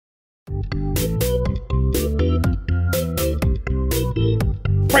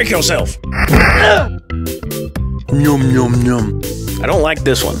Break yourself! Yum, yum, yum. I don't like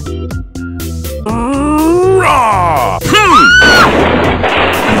this one.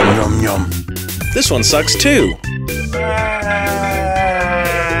 Yum, yum, yum. This one sucks too.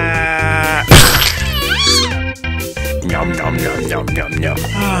 Yum, yum, yum, yum, yum, yum.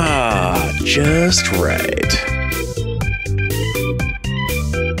 Ah, just right.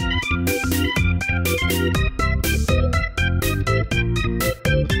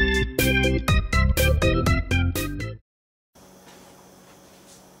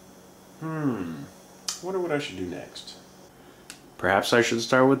 Wonder what I should do next. Perhaps I should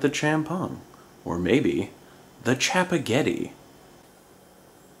start with the champong. Or maybe the chapagetti.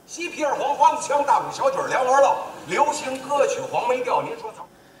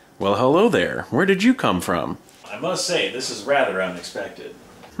 Well, hello there. Where did you come from? I must say, this is rather unexpected.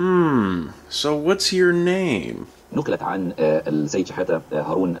 So what's your name? نقلت عن السيد شحاتة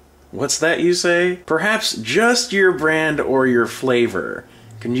هارون. What's that you say? Perhaps just your brand or your flavor.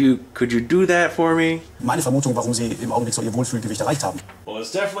 Could you do that for me? Meine Vermutung, warum Sie im Augenblick so Ihr Wohlfühlgewicht erreicht haben. Well,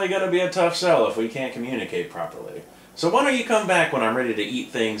 it's definitely going to be a tough sell if we can't communicate properly. So why don't you come back when I'm ready to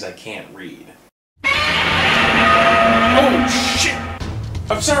eat things I can't read? Oh, shit!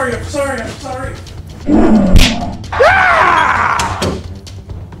 I'm sorry.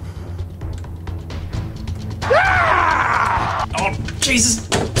 Oh, Jesus!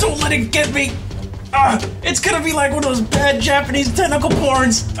 Don't let it get me! It's gonna be like one of those bad Japanese tentacle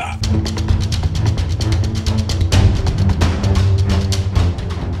porns!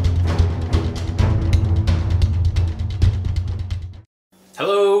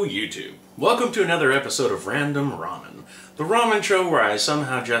 Hello, YouTube. Welcome to another episode of Random Ramen, the ramen show where I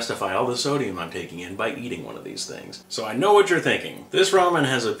somehow justify all the sodium I'm taking in by eating one of these things. So I know what you're thinking. This ramen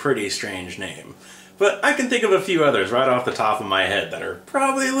has a pretty strange name, but I can think of a few others right off the top of my head that are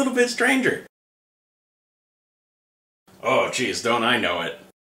probably a little bit stranger. Oh, geez, don't I know it.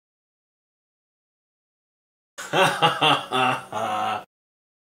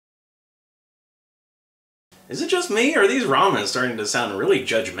 Is it just me, or are these ramen starting to sound really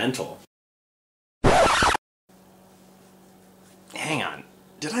judgmental? Hang on,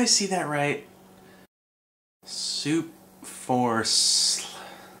 did I see that right? Soup for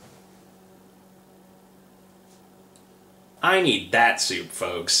I need that soup,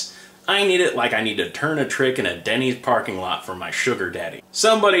 folks. I need it like I need to turn a trick in a Denny's parking lot for my sugar daddy.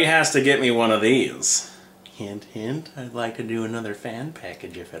 Somebody has to get me one of these. Hint, hint, I'd like to do another fan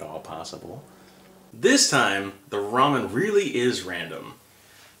package if at all possible. This time, the ramen really is random.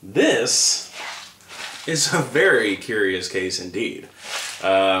 This is a very curious case indeed.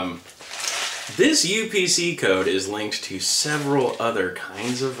 This UPC code is linked to several other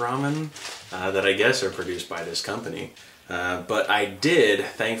kinds of ramen that I guess are produced by this company. But I did,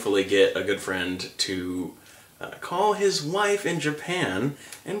 thankfully, get a good friend to call his wife in Japan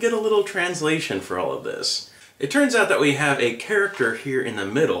and get a little translation for all of this. It turns out that we have a character here in the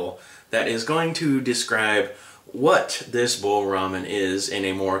middle that is going to describe what this bowl ramen is in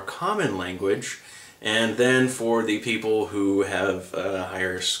a more common language, and then for the people who have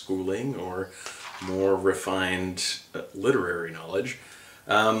higher schooling or more refined literary knowledge,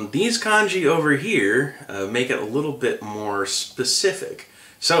 these kanji over here make it a little bit more specific.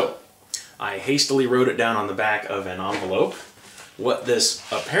 So, I hastily wrote it down on the back of an envelope. What this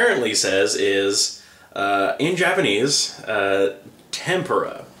apparently says is, in Japanese,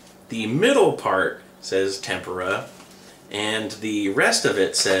 tempura. The middle part says tempura, and the rest of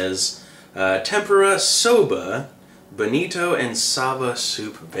it says tempura, soba, bonito, and saba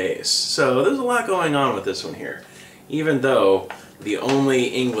soup base. So there's a lot going on with this one here, even though the only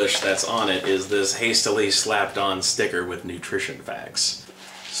English that's on it is this hastily slapped on sticker with nutrition facts.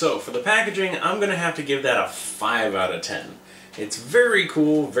 So for the packaging, I'm gonna have to give that a 5 out of 10. It's very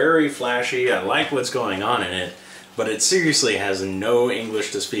cool, very flashy, I like what's going on in it, but it seriously has no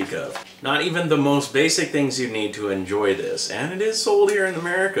English to speak of. Not even the most basic things you need to enjoy this, and it is sold here in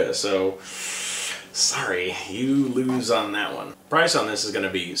America, so sorry, you lose on that one. Price on this is gonna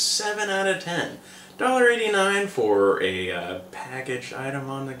be 7 out of 10. $1.89 for a packaged item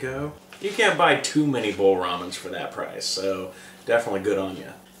on the go. You can't buy too many bowl ramens for that price, so definitely good on you.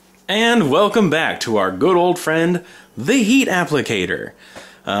 And welcome back to our good old friend, the heat applicator.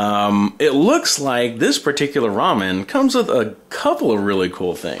 It looks like this particular ramen comes with a couple of really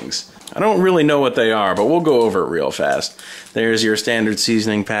cool things. I don't really know what they are, but we'll go over it real fast. There's your standard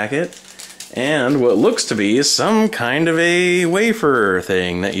seasoning packet, and what looks to be some kind of a wafer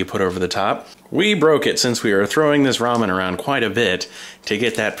thing that you put over the top. We broke it since we were throwing this ramen around quite a bit to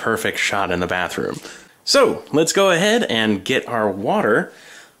get that perfect shot in the bathroom. So let's go ahead and get our water.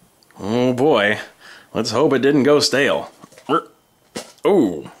 Oh boy, let's hope it didn't go stale.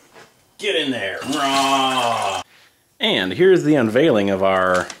 Oh, Get in there. and here's the unveiling of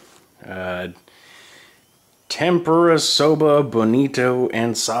our Tempura, Soba, Bonito,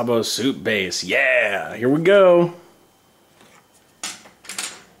 and Saba soup base. Yeah, here we go.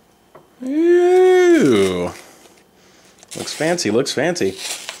 Ooh. Looks fancy, looks fancy.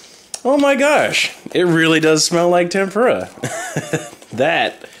 Oh my gosh, it really does smell like tempura.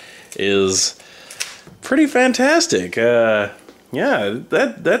 That is pretty fantastic. Yeah,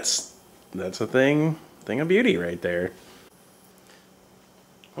 that's a thing of beauty right there.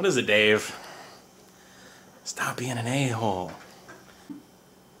 What is it, Dave? Stop being an a-hole.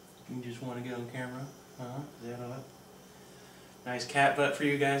 You just want to get on camera? Huh? Is that all? Nice cat butt for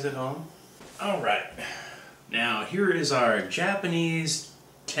you guys at home. Alright. Now, here is our Japanese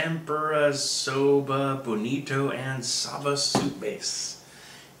tempura, soba, bonito, and saba soup base.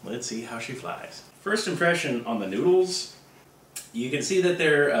 Let's see how she flies. First impression on the noodles. You can see that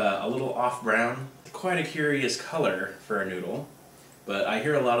they're a little off brown. Quite a curious color for a noodle. But I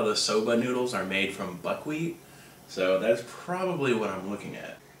hear a lot of the soba noodles are made from buckwheat, so that's probably what I'm looking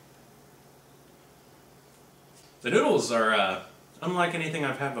at. The noodles are unlike anything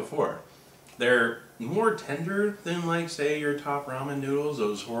I've had before. They're more tender than, like, say, your top ramen noodles,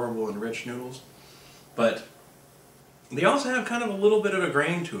 those horrible and rich noodles. But they also have kind of a little bit of a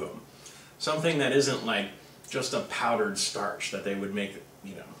grain to them. Something that isn't, like, just a powdered starch that they would make,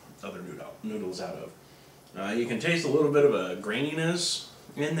 you know, other noodles out of. You can taste a little bit of a graininess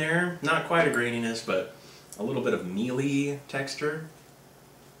in there. Not quite a graininess, but a little bit of mealy texture.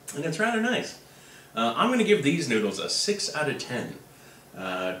 And it's rather nice. I'm going to give these noodles a 6 out of 10.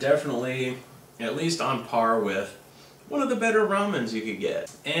 Definitely at least on par with one of the better ramens you could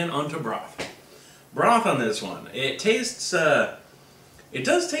get. And onto broth. Broth on this one. It tastes, it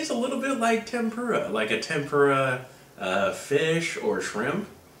does taste a little bit like tempura. Like a tempura fish or shrimp.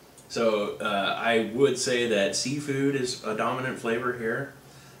 So I would say that seafood is a dominant flavor here,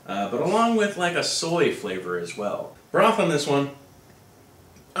 but along with like a soy flavor as well. Broth on this one,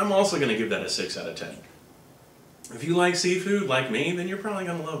 I'm also going to give that a 6 out of 10. If you like seafood like me, then you're probably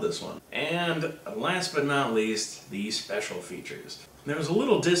going to love this one. And last but not least, the special features. There was a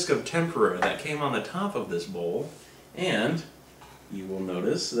little disc of tempura that came on the top of this bowl, and you will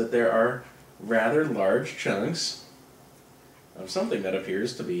notice that there are rather large chunks of something that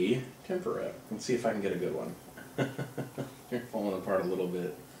appears to be tempura. Let's see if I can get a good one. They're falling apart a little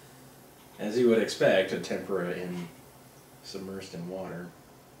bit. As you would expect, a tempura submersed in water.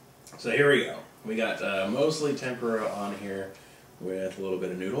 So here we go. We got mostly tempura on here with a little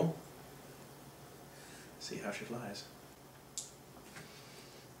bit of noodle. See how she flies.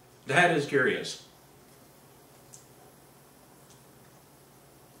 That is curious.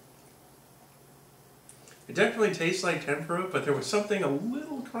 It definitely tastes like tempura, but there was something a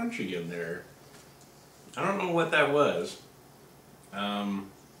little crunchy in there. I don't know what that was. It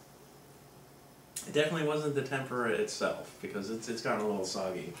definitely wasn't the tempura itself, because it's gotten a little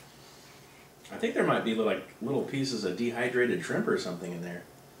soggy. I think there might be like little pieces of dehydrated shrimp or something in there.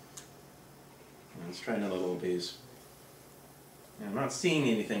 Let's try another little piece. Yeah, I'm not seeing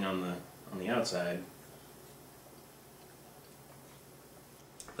anything on the outside,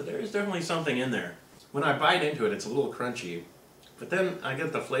 but there is definitely something in there. When I bite into it, it's a little crunchy, but then I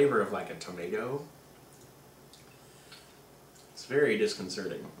get the flavor of like a tomato. It's very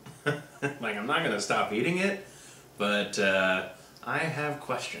disconcerting. Like, I'm not going to stop eating it, but I have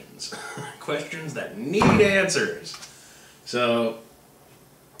questions. Questions that need answers. So,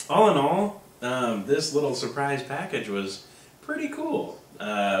 all in all, this little surprise package was pretty cool.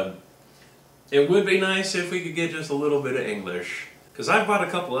 It would be nice if we could get just a little bit of English, because I've bought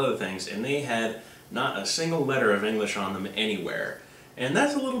a couple other things, and they had not a single letter of English on them anywhere. And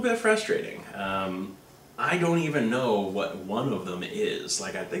that's a little bit frustrating. I don't even know what one of them is.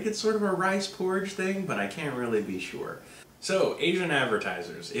 Like, I think it's sort of a rice porridge thing, but I can't really be sure. So, Asian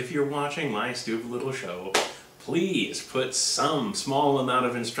advertisers, if you're watching my stupid little show, please put some small amount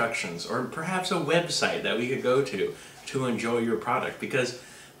of instructions, or perhaps a website that we could go to enjoy your product, because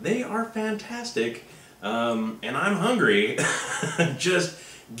they are fantastic, and I'm hungry. Just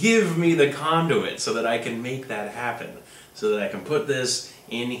give me the conduit so that I can make that happen, so that I can put this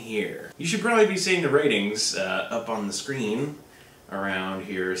in here. You should probably be seeing the ratings up on the screen around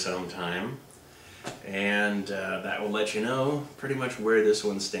here sometime, and that will let you know pretty much where this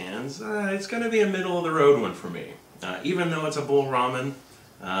one stands. It's going to be a middle of the road one for me. Even though it's a bowl ramen,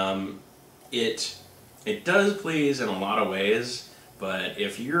 it does please in a lot of ways, but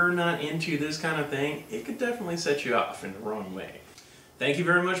if you're not into this kind of thing, it could definitely set you off in the wrong way. Thank you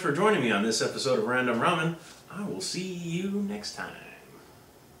very much for joining me on this episode of Random Ramen. I will see you next time.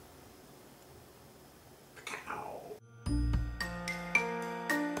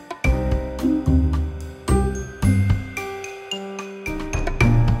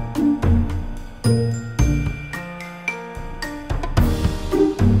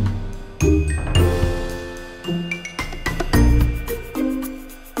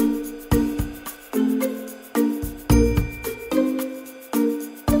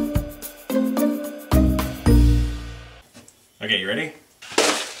 Okay, you ready?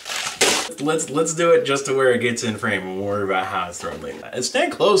 Let's do it just to where it gets in frame and we'll worry about how it's thrown later.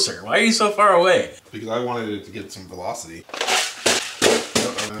 Stand closer. Why are you so far away? Because I wanted it to get some velocity.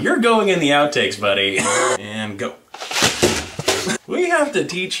 You're going in the outtakes, buddy. And go. We have to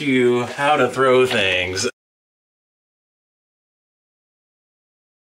teach you how to throw things.